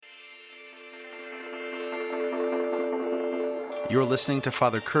You're listening to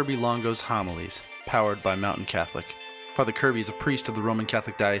Father Kirby Longo's homilies, powered by Mountain Catholic. Father Kirby is a priest of the Roman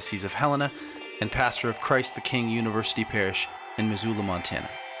Catholic Diocese of Helena and pastor of Christ the King University Parish in Missoula, Montana.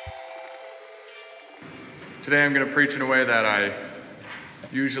 Today I'm going to preach in a way that I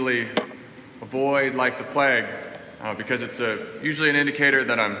usually avoid like the plague, because it's usually an indicator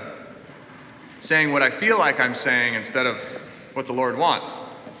that I'm saying what I feel like I'm saying instead of what the Lord wants.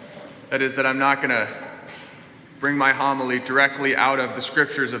 That is, that I'm not going to bring my homily directly out of the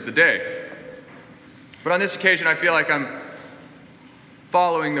scriptures of the day. But on this occasion, I feel like I'm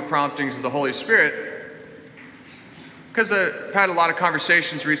following the promptings of the Holy Spirit, because I've had a lot of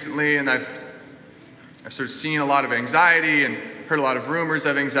conversations recently, and I've sort of seen a lot of anxiety and heard a lot of rumors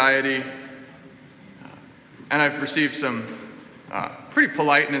of anxiety, and I've received some pretty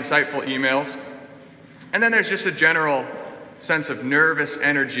polite and insightful emails. And then there's just a general sense of nervous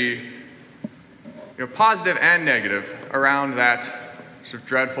energy, positive and negative, around that sort of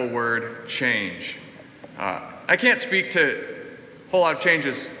dreadful word, change. I can't speak to a whole lot of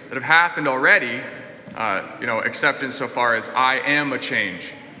changes that have happened already, except insofar as I am a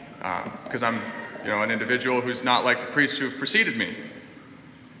change, because I'm, an individual who's not like the priests who've preceded me.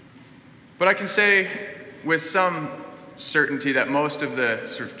 But I can say with some certainty that most of the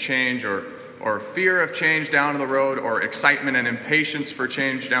sort of change or fear of change down the road, or excitement and impatience for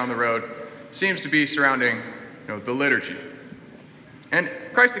change down the road, seems to be surrounding, the liturgy. And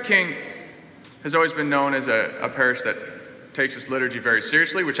Christ the King has always been known as a parish that takes its liturgy very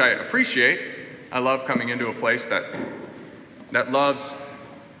seriously, which I appreciate. I love coming into a place that loves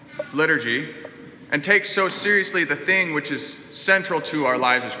its liturgy and takes so seriously the thing which is central to our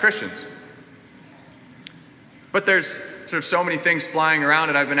lives as Christians. But there's sort of so many things flying around,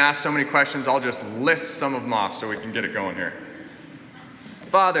 and I've been asked so many questions, I'll just list some of them off so we can get it going here.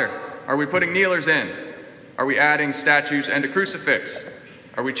 Father, are we putting kneelers in? Are we adding statues and a crucifix?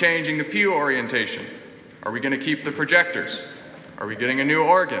 Are we changing the pew orientation? Are we going to keep the projectors? Are we getting a new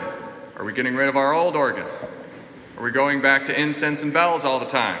organ? Are we getting rid of our old organ? Are we going back to incense and bells all the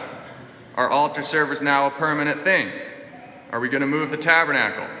time? Are altar servers now a permanent thing? Are we going to move the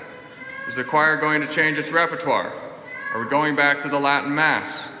tabernacle? Is the choir going to change its repertoire? Are we going back to the Latin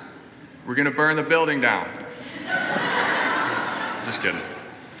Mass? We're going to burn the building down. Just kidding.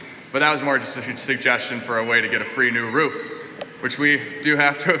 But that was more just a suggestion for a way to get a free new roof, which we do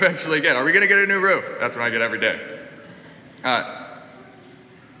have to eventually get. Are we going to get a new roof? That's what I get every day. I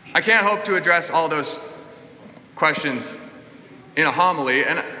can't hope to address all those questions in a homily,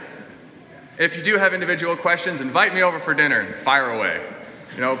 and if you do have individual questions, invite me over for dinner and fire away.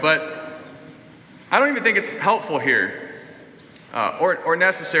 But I don't even think it's helpful here, or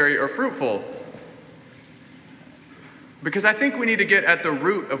necessary or fruitful, because I think we need to get at the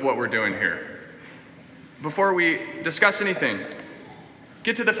root of what we're doing here before we discuss anything.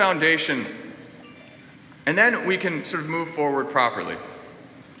 Get to the foundation, and then we can sort of move forward properly.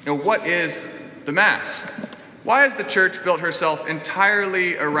 What is the Mass? Why has the Church built herself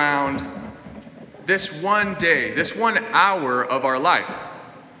entirely around this one day, this 1 hour of our life?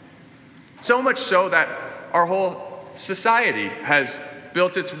 So much so that our whole society has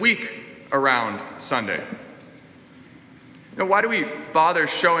built its week around Sunday. Why do we bother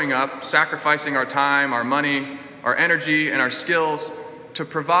showing up, sacrificing our time, our money, our energy, and our skills to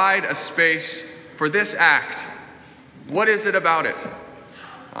provide a space for this act? What is it about it?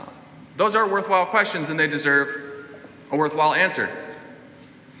 Those are worthwhile questions, and they deserve a worthwhile answer.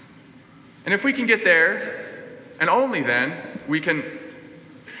 And if we can get there, and only then, we can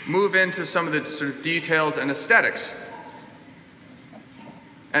move into some of the sort of details and aesthetics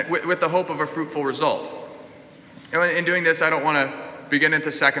with the hope of a fruitful result. In doing this, I don't want to begin at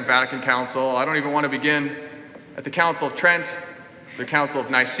the Second Vatican Council. I don't even want to begin at the Council of Trent, the Council of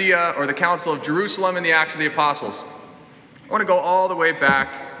Nicaea, or the Council of Jerusalem in the Acts of the Apostles. I want to go all the way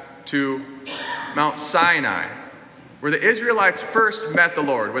back to Mount Sinai, where the Israelites first met the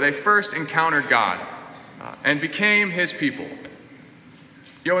Lord, where they first encountered God and became his people.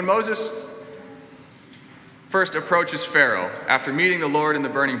 When Moses first approaches Pharaoh after meeting the Lord in the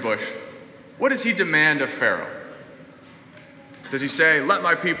burning bush, what does he demand of Pharaoh? Does he say, "Let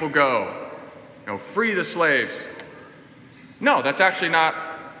my people go, free the slaves"? No, that's actually not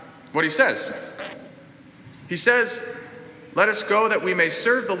what he says. He says, "Let us go that we may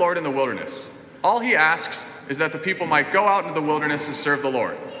serve the Lord in the wilderness." All he asks is that the people might go out into the wilderness and serve the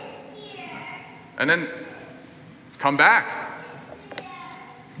Lord. And then come back.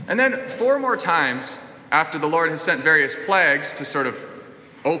 And then 4 more times, after the Lord has sent various plagues to sort of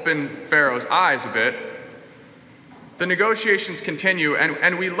open Pharaoh's eyes a bit, the negotiations continue,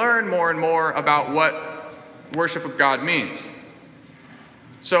 and we learn more and more about what worship of God means.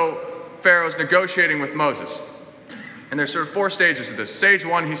 So Pharaoh's negotiating with Moses. And there's sort of 4 stages of this. Stage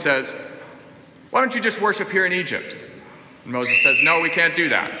 1, he says, why don't you just worship here in Egypt? And Moses says, no, we can't do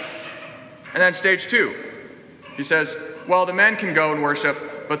that. And then stage 2, he says, well, the men can go and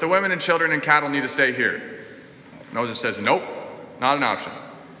worship, but the women and children and cattle need to stay here. Moses says, nope, not an option.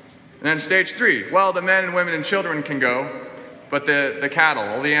 And then stage 3, well, the men and women and children can go, but the cattle,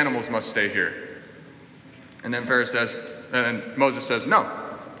 all the animals must stay here. And then Moses says, no.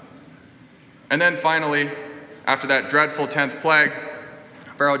 And then finally, after that dreadful 10th plague,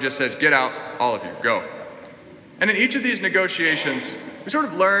 Pharaoh just says, get out, all of you, go. And in each of these negotiations, we sort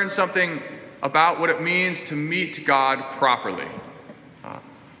of learn something about what it means to meet God properly.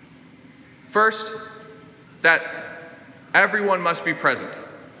 First, that everyone must be present.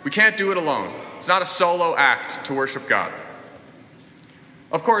 We can't do it alone. It's not a solo act to worship God.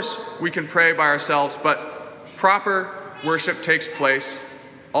 Of course, we can pray by ourselves, but proper worship takes place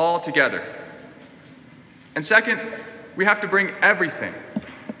all together. And second, we have to bring everything.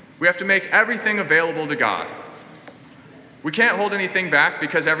 We have to make everything available to God. We can't hold anything back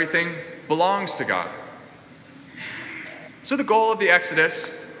because everything belongs to God. So the goal of the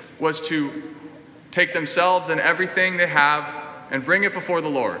Exodus was to take themselves and everything they have and bring it before the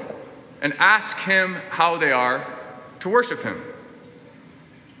Lord and ask Him how they are to worship Him.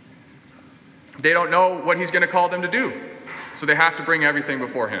 They don't know what He's going to call them to do, so they have to bring everything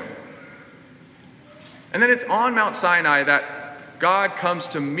before Him. And then it's on Mount Sinai that God comes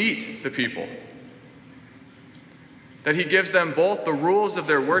to meet the people. That He gives them both the rules of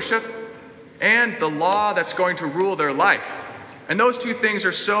their worship and the law that's going to rule their life. And those two things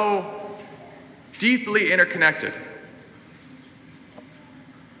are so deeply interconnected.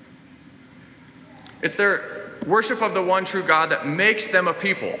 It's their worship of the one true God that makes them a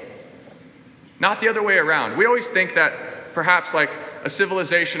people, not the other way around. We always think that perhaps like a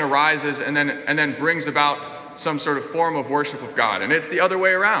civilization arises and then brings about some sort of form of worship of God, and it's the other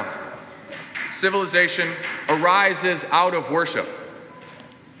way around. Civilization arises out of worship.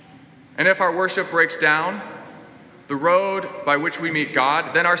 And if our worship breaks down, the road by which we meet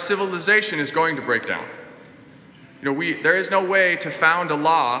God, then our civilization is going to break down. There is no way to found a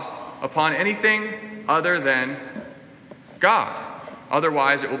law upon anything other than God.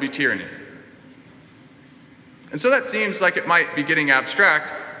 Otherwise, it will be tyranny. And so that seems like it might be getting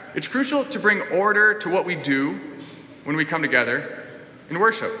abstract. It's crucial to bring order to what we do when we come together in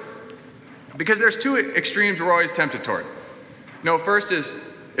worship. Because there's 2 extremes we're always tempted toward. First is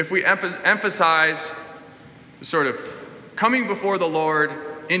if we emphasize sort of coming before the Lord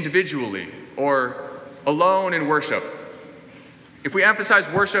individually or alone in worship. If we emphasize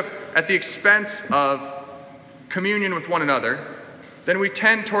worship at the expense of communion with one another, then we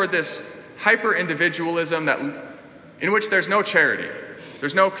tend toward this hyper-individualism in which there's no charity.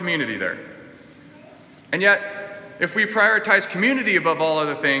 There's no community there. And yet, if we prioritize community above all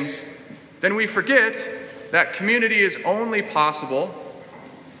other things, then we forget that community is only possible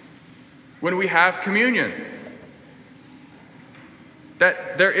when we have communion.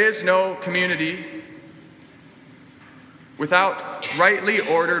 That there is no community without rightly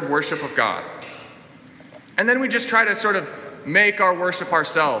ordered worship of God. And then we just try to sort of make our worship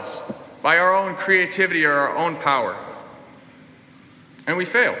ourselves by our own creativity or our own power. And we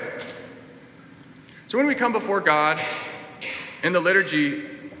fail. So when we come before God in the liturgy,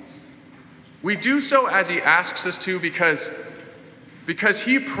 we do so as He asks us to because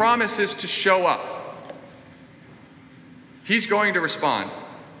He promises to show up. He's going to respond.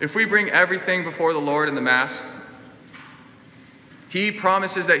 If we bring everything before the Lord in the Mass, He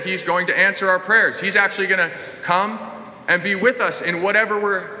promises that He's going to answer our prayers. He's actually going to come and be with us in whatever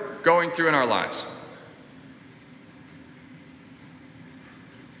we're going through in our lives.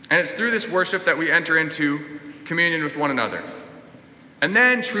 And it's through this worship that we enter into communion with one another. And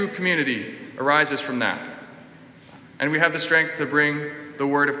then true community arises from that. And we have the strength to bring the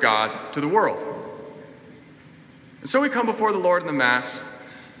Word of God to the world. And so we come before the Lord in the Mass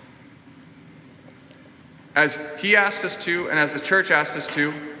as He asked us to and as the Church asked us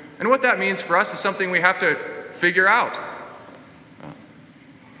to. And what that means for us is something we have to figure out.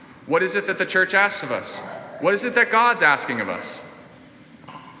 What is it that the Church asks of us? What is it that God's asking of us?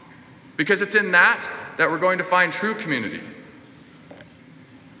 Because it's in that we're going to find true community.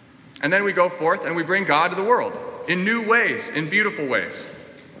 And then we go forth and we bring God to the world in new ways, in beautiful ways,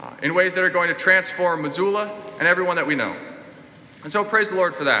 in ways that are going to transform Missoula and everyone that we know. And so praise the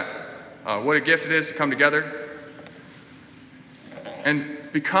Lord for that. What a gift it is to come together and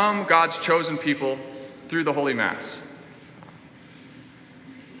become God's chosen people through the Holy Mass.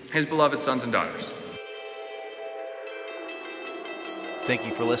 His beloved sons and daughters. Thank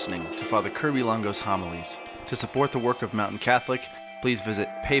you for listening to Father Kirby Longo's homilies. To support the work of Mountain Catholic, please visit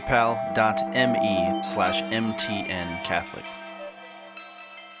paypal.me/mtncatholic.